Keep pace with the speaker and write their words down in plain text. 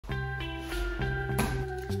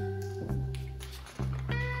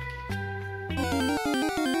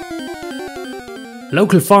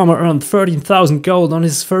Local farmer earned 13,000 gold on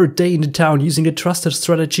his third day in the town using the trusted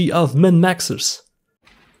strategy of Minmaxers.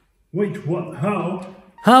 Wait, what? How?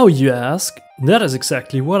 How, you ask? That is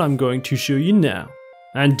exactly what I'm going to show you now.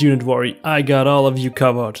 And do not worry, I got all of you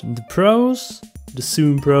covered. The pros, the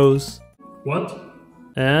soon pros. What?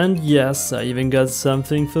 And yes, I even got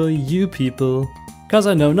something for you people. Cause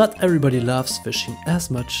I know not everybody loves fishing as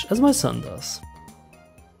much as my son does.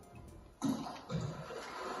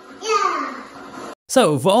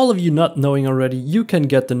 So, for all of you not knowing already, you can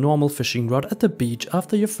get the normal fishing rod at the beach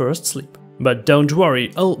after your first sleep. But don't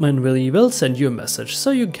worry, old man Willy will send you a message,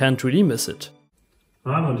 so you can't really miss it.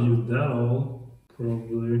 I don't use that all,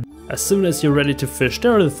 probably. As soon as you're ready to fish,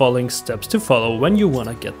 there are the following steps to follow when you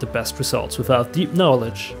wanna get the best results without deep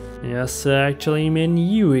knowledge. Yes, I actually mean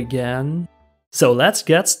you again. So let's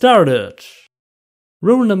get started!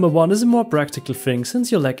 Rule number 1 is a more practical thing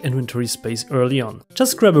since you lack inventory space early on.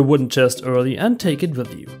 Just grab a wooden chest early and take it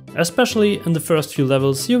with you. Especially in the first few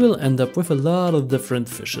levels you will end up with a lot of different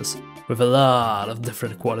fishes, with a lot of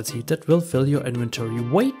different quality that will fill your inventory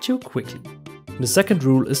way too quickly. The second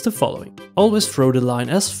rule is the following. Always throw the line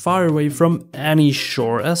as far away from any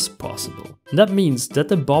shore as possible. That means that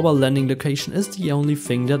the bobber landing location is the only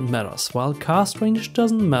thing that matters, while cast range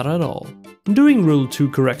doesn't matter at all. Doing rule 2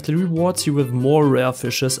 correctly rewards you with more rare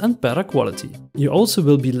fishes and better quality. You also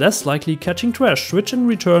will be less likely catching trash, which in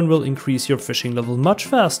return will increase your fishing level much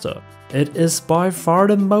faster. It is by far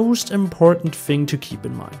the most important thing to keep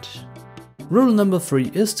in mind. Rule number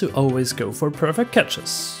 3 is to always go for perfect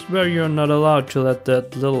catches, where you're not allowed to let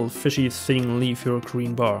that little fishy thing leave your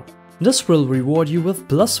green bar. This will reward you with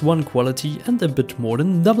 +1 quality and a bit more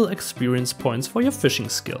than double experience points for your fishing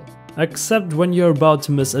skill. Except when you're about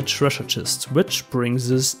to miss a treasure chest, which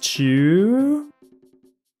brings us to...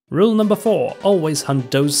 Rule number 4, always hunt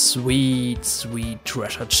those sweet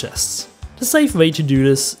treasure chests. The safe way to do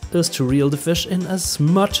this is to reel the fish in as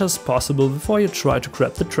much as possible before you try to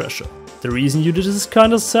grab the treasure. The reason you do this is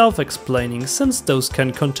kinda self-explaining, since those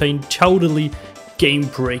can contain totally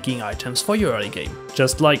game-breaking items for your early game.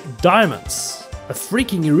 Just like diamonds, a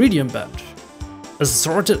freaking iridium band, a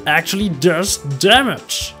sword that actually does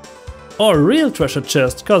damage, or a real treasure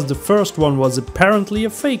chest, cause the first one was apparently a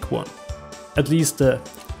fake one. At least the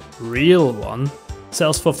real one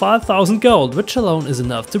sells for 5,000 gold, which alone is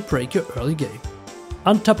enough to break your early game.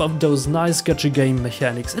 On top of those nice gacha game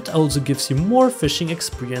mechanics, it also gives you more fishing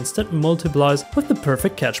experience that multiplies with the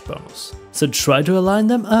perfect catch bonus. So try to align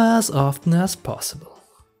them as often as possible.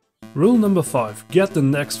 Rule number 5. Get the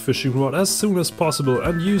next fishing rod as soon as possible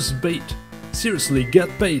and use bait. Seriously, get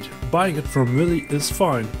bait. Buying it from Willy is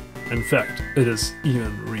fine. In fact, it is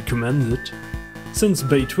even recommended. Since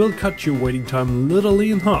bait will cut your waiting time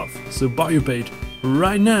literally in half, so buy your bait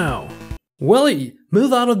right now. Willy,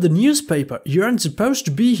 move out of the newspaper, you aren't supposed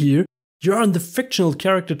to be here. You aren't the fictional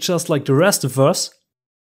character just like the rest of us.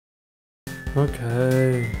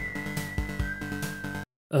 Okay.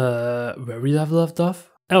 Where we have left off?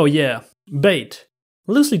 Oh yeah, bait.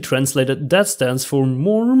 Loosely translated, that stands for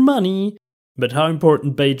more money. But how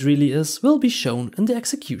important bait really is will be shown in the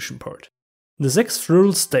execution part. The 6th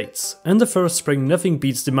rule states, in the first spring nothing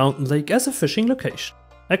beats the mountain lake as a fishing location.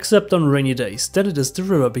 Except on rainy days, then it is the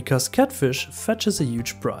river because catfish fetches a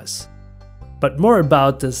huge price. But more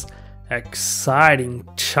about this exciting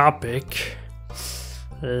topic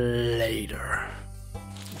later.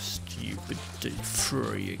 Stupid day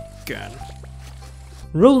 3 again.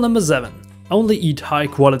 Rule number 7. Only eat high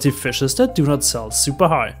quality fishes that do not sell super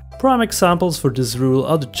high. Prime examples for this rule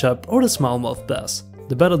are the chub or the smallmouth bass.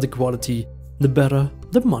 The better the quality, the better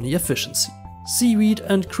the money efficiency. Seaweed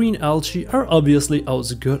and green algae are obviously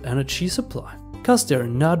also good energy supply, cause they're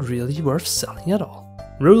not really worth selling at all.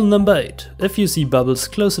 Rule number 8. If you see bubbles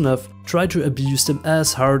close enough, try to abuse them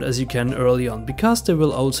as hard as you can early on, because they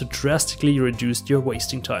will also drastically reduce your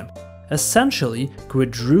wasting time, essentially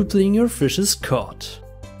quadrupling your fishes caught.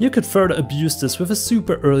 You could further abuse this with a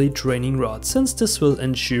super early training rod, since this will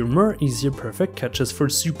ensure more easier perfect catches for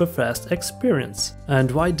super fast experience. And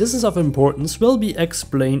why this is of importance will be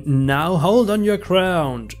explained now. Hold on your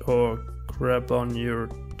ground, or grab on your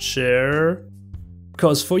chair.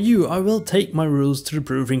 Cause for you I will take my rules to the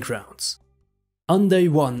proving grounds. On day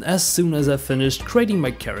 1, as soon as I finished creating my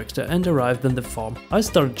character and arrived in the farm, I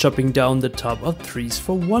started chopping down the top of trees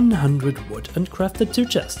for 100 wood and crafted 2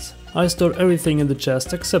 chests. I stored everything in the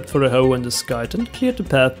chest except for the hoe and the scythe and cleared the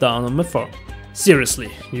path down on my farm. Seriously,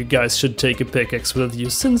 you guys should take a pickaxe with you,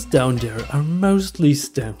 since down there are mostly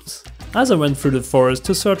stones. As I went through the forest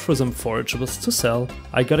to search for some forageables to sell,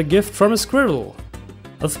 I got a gift from a squirrel.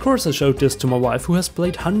 Of course I showed this to my wife, who has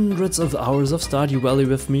played hundreds of hours of Stardew Valley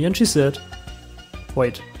with me, and she said,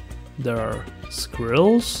 Wait, there are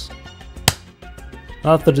squirrels?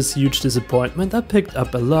 After this huge disappointment, I picked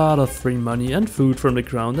up a lot of free money and food from the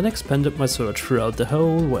ground and expanded my search throughout the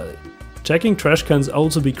whole valley. Checking trash cans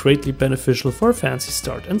also be greatly beneficial for a fancy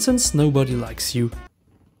start, and since nobody likes you.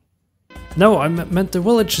 No, I meant the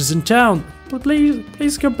villagers in town. But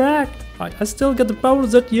please come back. I still get the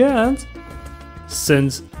bonus at the end.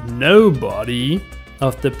 Since nobody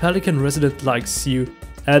of the Pelican resident likes you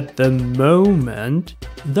at the moment,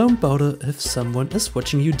 don't bother if someone is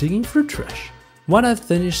watching you digging through trash. When I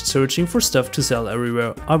finished searching for stuff to sell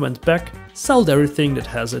everywhere, I went back, sold everything that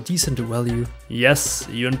has a decent value. Yes,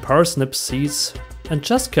 even parsnip seeds. And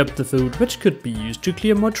just kept the food, which could be used to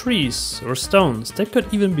clear more trees or stones that could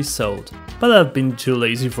even be sold. But I've been too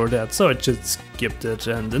lazy for that, so I just skipped it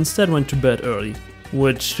and instead went to bed early,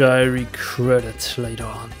 which I regretted later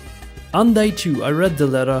on. On day 2 I read the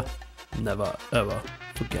letter, never ever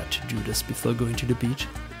forget to do this before going to the beach,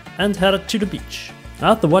 and headed to the beach.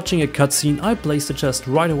 After watching a cutscene, I placed a chest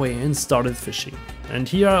right away and started fishing. And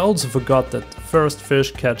here I also forgot that the first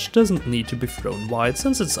fish catch doesn't need to be thrown wide,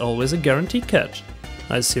 since it's always a guaranteed catch.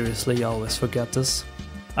 I seriously always forget this.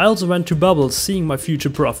 I also went to Bubbles, seeing my future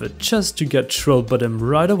profit, just to get trolled by them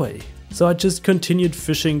right away. So I just continued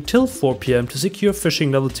fishing till 4 PM to secure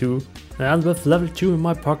fishing level 2, and with level 2 in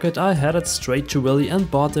my pocket I headed straight to Willy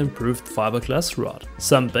and bought the improved fiberglass rod,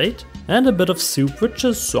 some bait and a bit of soup, which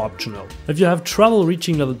is optional. If you have trouble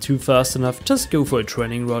reaching level 2 fast enough, just go for a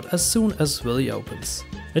training rod as soon as Willy opens.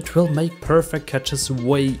 It will make perfect catches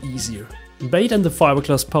way easier. Bait and the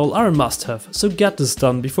fiberglass pole are a must-have, so get this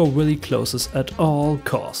done before Willy closes at all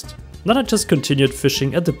cost. Then I just continued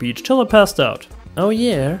fishing at the beach till I passed out. Oh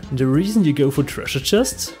yeah, the reason you go for treasure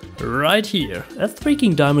chests? Right here, a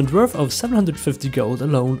freaking diamond worth of 750 gold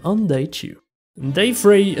alone on day 2. Day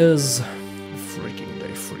 3 is... freaking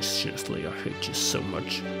day 3, seriously, I hate you so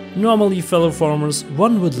much. Normally, fellow farmers,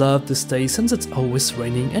 one would love this day since it's always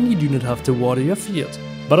raining and you do not have to water your field.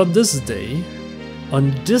 But on this day,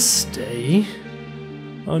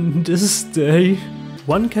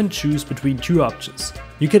 one can choose between 2 options.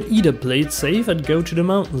 You can either play it safe and go to the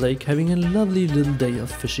mountain lake, having a lovely little day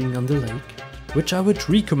of fishing on the lake, which I would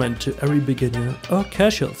recommend to every beginner or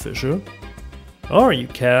casual fisher. Or you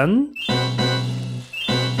can...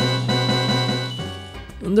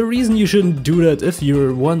 And the reason you shouldn't do that if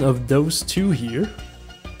you're one of those 2 here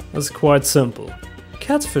is quite simple.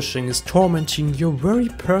 Catfishing is tormenting your very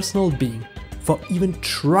personal being for even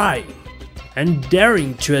trying and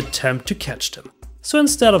daring to attempt to catch them. So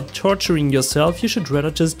instead of torturing yourself, you should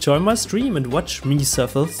rather just join my stream and watch me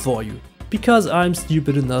suffer for you. Because I'm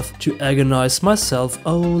stupid enough to agonize myself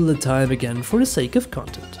all the time again for the sake of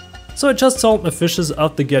content. So I just sold my fishes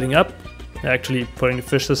after getting up. Actually, putting the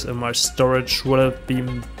fishes in my storage would have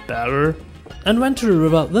been better. And went to the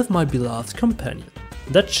river with my beloved companion,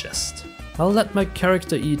 the chest. I'll let my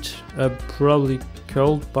character eat probably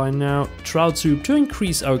cold by now trout soup to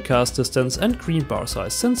increase our cast distance and green bar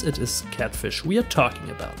size, since it is catfish we are talking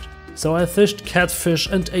about. So I fished catfish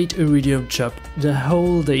and ate iridium chop the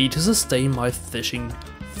whole day to sustain my fishing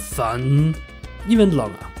fun even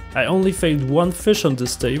longer. I only failed 1 fish on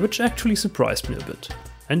this day, which actually surprised me a bit.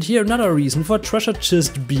 And here another reason for treasure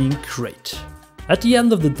chest being great. At the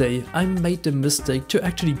end of the day, I made the mistake to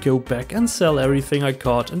actually go back and sell everything I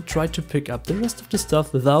caught and try to pick up the rest of the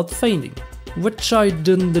stuff without fainting. Which I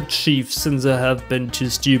didn't achieve since I have been too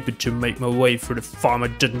stupid to make my way through the farm. I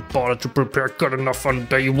didn't bother to prepare good enough on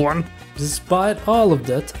day 1. Despite all of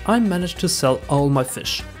that, I managed to sell all my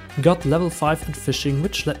fish. Got level 5 at fishing,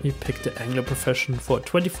 which let me pick the angler profession for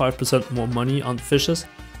 25% more money on fishes,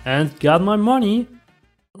 and got my money.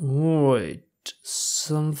 Wait,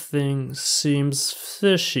 something seems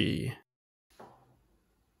fishy.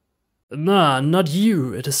 Nah, not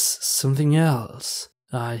you, it is something else.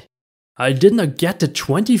 I did not get the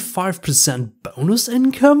 25% bonus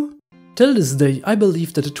income? Till this day, I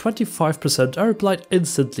believe that the 25% are applied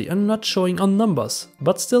instantly and not showing on numbers,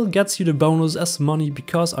 but still gets you the bonus as money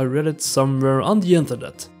because I read it somewhere on the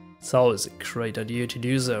internet. It's always a great idea to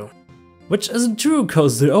do so. Which isn't true,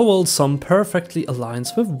 cause the overall sum perfectly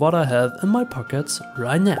aligns with what I have in my pockets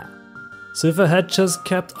right now. So if I had just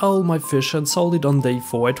kept all my fish and sold it on day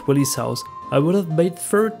 4 at Willy's house, I would have made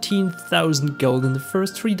 13,000 gold in the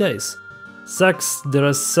first 3 days. Sucks that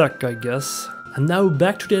I suck, I guess. And now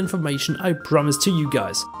back to the information I promised to you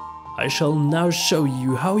guys. I shall now show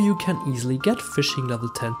you how you can easily get fishing level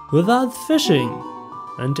 10 without fishing.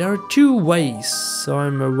 And there are 2 ways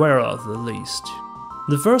I'm aware of at least.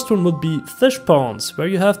 The first one would be fish ponds, where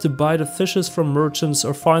you have to buy the fishes from merchants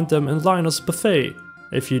or find them in Linus' buffet,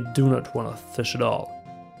 if you do not want to fish at all.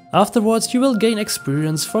 Afterwards, you will gain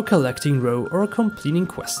experience for collecting roe or completing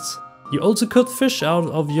quests. You also could fish out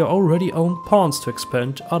of your already owned ponds to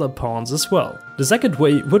expand other ponds as well. The second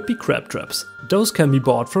way would be crab traps. Those can be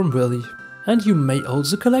bought from Willy. And you may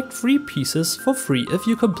also collect free pieces for free if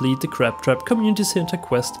you complete the crab trap community center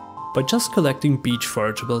quest by just collecting beach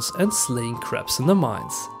forageables and slaying crabs in the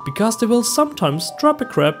mines. Because they will sometimes drop a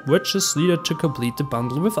crab which is needed to complete the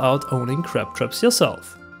bundle without owning crab traps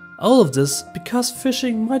yourself. All of this because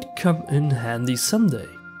fishing might come in handy someday.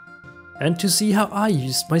 And to see how I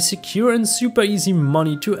used my secure and super easy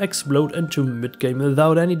money to explode into mid-game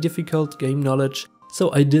without any difficult game knowledge,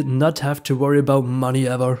 so I did not have to worry about money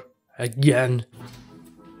ever again.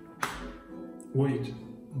 Wait,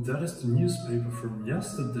 that is the newspaper from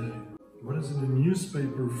yesterday. What is in the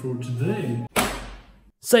newspaper for today?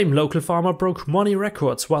 Same local farmer broke money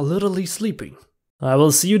records while literally sleeping. I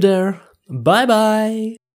will see you there. Bye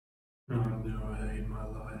bye!